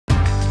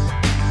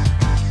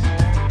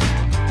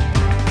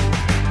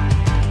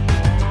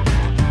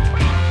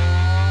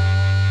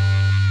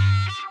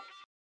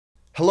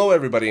Hello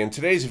everybody, in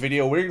today's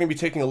video we're going to be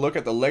taking a look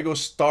at the LEGO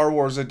Star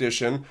Wars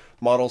Edition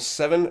model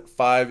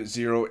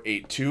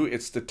 75082.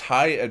 It's the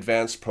TIE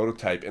Advanced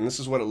prototype, and this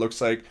is what it looks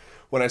like.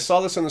 When I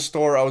saw this in the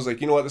store, I was like,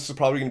 you know what, this is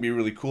probably going to be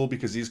really cool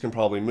because these can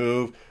probably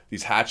move,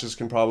 these hatches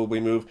can probably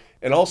move,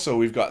 and also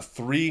we've got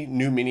 3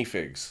 new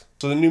minifigs.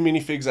 So the new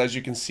minifigs, as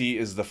you can see,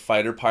 is the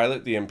Fighter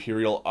Pilot, the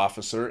Imperial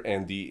Officer,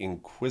 and the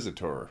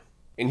Inquisitor.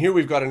 And here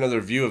we've got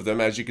another view of them.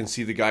 As you can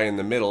see, the guy in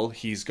the middle,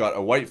 he's got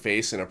a white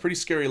face and a pretty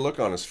scary look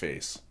on his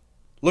face.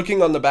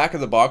 Looking on the back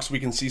of the box, we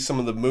can see some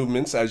of the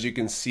movements. As you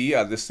can see,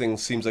 this thing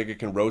seems like it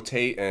can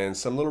rotate and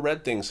some little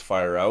red things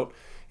fire out.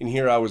 In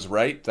here I was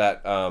right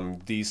that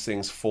these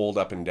things fold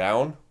up and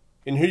down.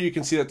 In here you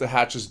can see that the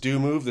hatches do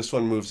move. This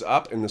one moves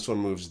up and this one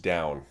moves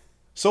down.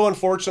 So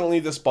unfortunately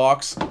this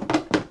box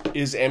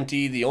is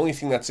empty. The only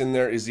thing that's in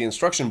there is the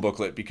instruction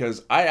booklet,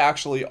 because I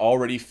actually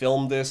already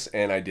filmed this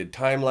and I did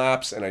time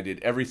lapse and I did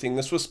everything.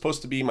 This was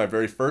supposed to be my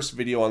very first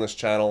video on this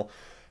channel.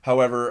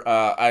 However,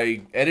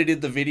 I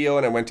edited the video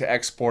and I went to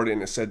export it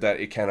and it said that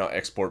it cannot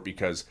export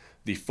because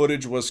the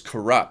footage was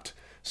corrupt.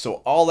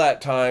 So all that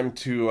time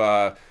to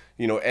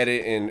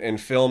edit and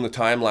film the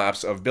time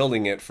lapse of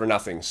building it for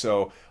nothing.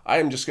 So I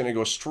am just going to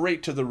go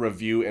straight to the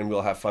review and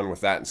we'll have fun with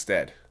that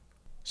instead.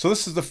 So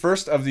this is the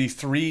first of the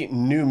 3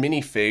 new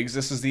minifigs.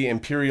 This is the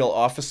Imperial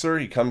Officer.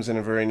 He comes in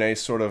a very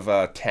nice sort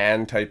of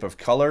tan type of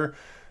color.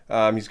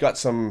 He's got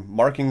some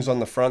markings on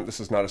the front. This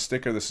is not a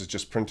sticker. This is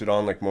just printed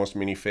on like most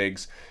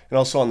minifigs. And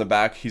also on the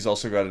back, he's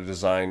also got a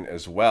design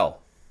as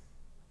well.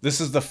 This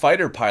is the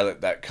Fighter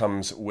Pilot that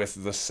comes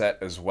with the set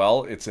as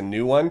well. It's a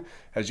new one.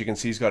 As you can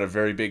see, he's got a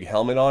very big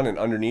helmet on, and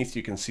underneath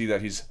you can see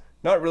that he's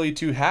not really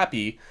too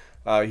happy.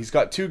 He's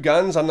got 2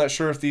 guns. I'm not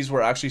sure if these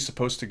were actually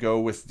supposed to go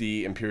with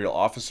the Imperial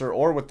Officer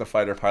or with the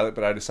Fighter Pilot,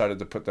 but I decided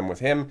to put them with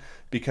him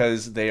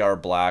because they are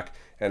black.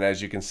 And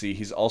as you can see,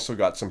 he's also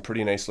got some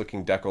pretty nice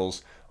looking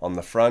decals on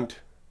the front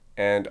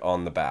and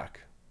on the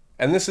back.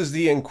 And this is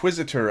the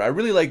Inquisitor. I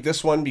really like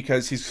this one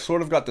because he's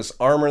sort of got this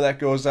armor that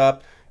goes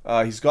up.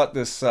 He's got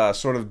this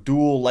sort of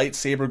dual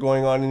lightsaber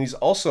going on, and he's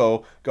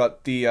also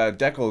got the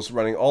decals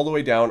running all the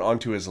way down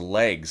onto his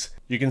legs.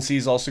 You can see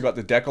he's also got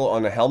the decal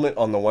on the helmet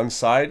on the one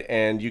side,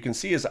 and you can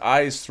see his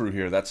eyes through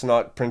here. That's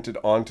not printed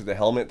onto the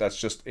helmet, that's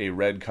just a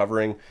red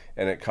covering,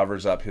 and it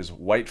covers up his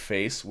white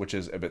face, which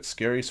is a bit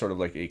scary, sort of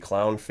like a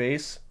clown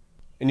face.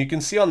 And you can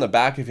see on the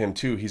back of him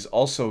too, he's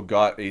also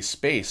got a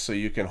space so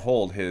you can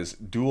hold his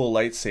dual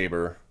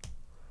lightsaber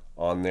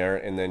on there,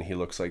 and then he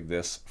looks like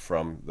this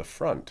from the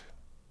front.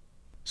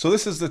 So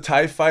this is the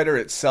TIE Fighter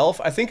itself.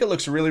 I think it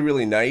looks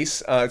really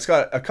nice. It's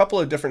got a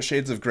couple of different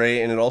shades of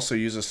gray, and it also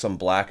uses some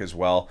black as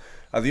well.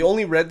 The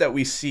only red that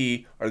we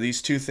see are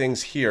these 2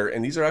 things here,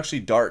 and these are actually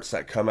darts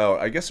that come out.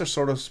 I guess they're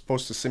sort of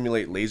supposed to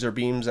simulate laser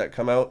beams that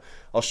come out.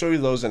 I'll show you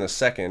those in a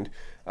second.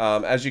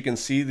 As you can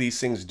see, these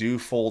things do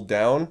fold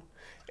down,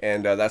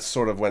 and that's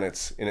sort of when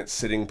it's in its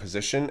sitting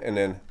position, and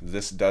then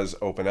this does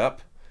open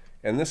up,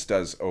 and this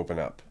does open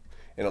up.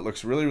 And it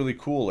looks really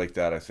cool like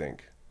that, I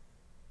think.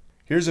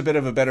 Here's a bit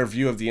of a better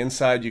view of the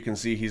inside. You can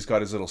see he's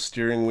got his little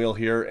steering wheel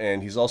here,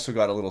 and he's also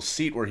got a little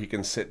seat where he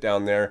can sit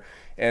down there.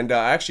 And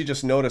I actually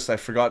just noticed, I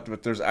forgot,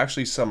 but there's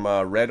actually some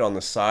red on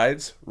the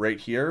sides right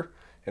here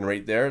and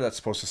right there. That's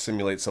supposed to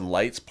simulate some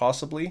lights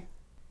possibly.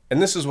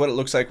 And this is what it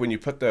looks like when you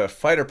put the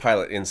Fighter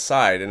Pilot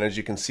inside. And as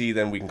you can see,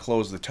 then we can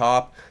close the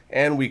top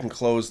and we can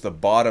close the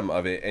bottom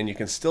of it, and you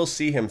can still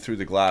see him through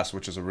the glass,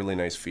 which is a really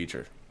nice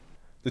feature.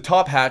 The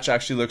top hatch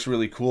actually looks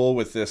really cool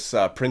with this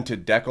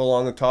printed decal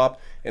on the top,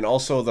 and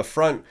also the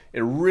front, it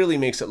really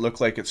makes it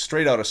look like it's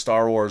straight out of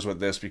Star Wars with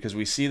this, because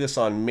we see this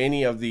on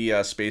many of the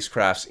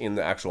spacecrafts in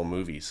the actual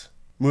movies.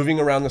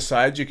 Moving around the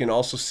sides, you can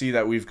also see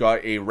that we've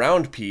got a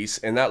round piece,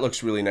 and that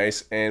looks really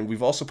nice, and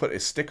we've also put a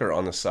sticker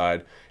on the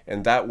side,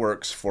 and that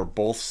works for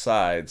both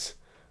sides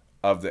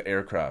of the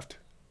aircraft.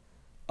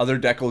 Other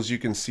decals you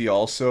can see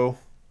also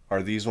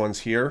are these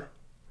ones here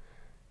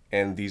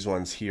and these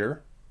ones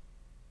here.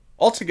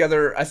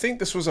 Altogether, I think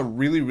this was a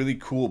really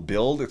cool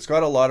build. It's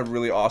got a lot of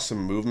really awesome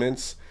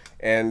movements,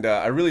 and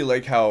I really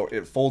like how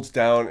it folds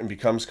down and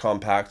becomes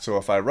compact, so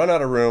if I run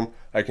out of room,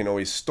 I can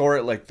always store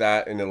it like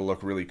that and it'll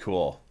look really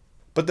cool.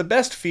 But the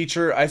best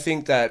feature I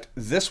think that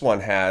this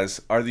one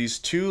has are these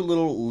 2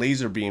 little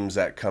laser beams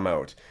that come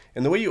out.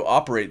 And the way you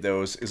operate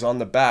those is on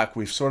the back,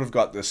 we've sort of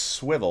got this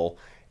swivel,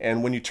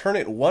 and when you turn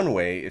it one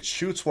way, it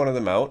shoots one of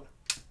them out,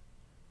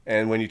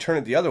 and when you turn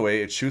it the other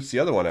way, it shoots the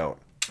other one out.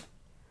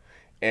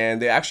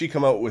 And they actually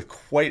come out with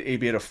quite a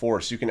bit of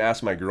force. You can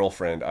ask my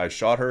girlfriend. I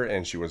shot her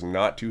and she was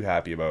not too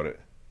happy about it.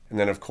 And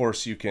then of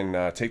course you can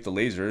take the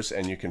lasers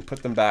and you can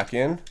put them back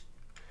in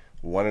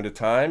one at a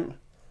time.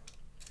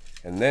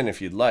 And then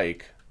if you'd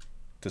like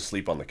to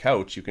sleep on the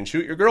couch, you can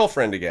shoot your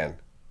girlfriend again.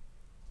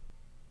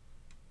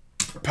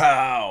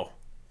 Pow!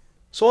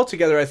 So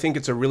altogether, I think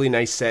it's a really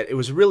nice set. It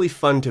was really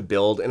fun to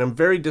build, and I'm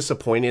very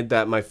disappointed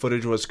that my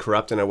footage was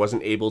corrupt and I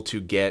wasn't able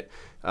to get,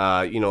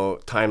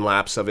 time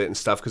lapse of it and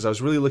stuff, because I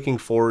was really looking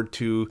forward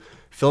to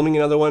filming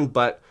another one.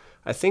 But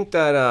I think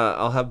that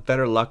I'll have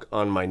better luck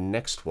on my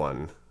next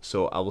one.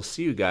 So I will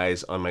see you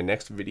guys on my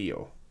next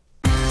video.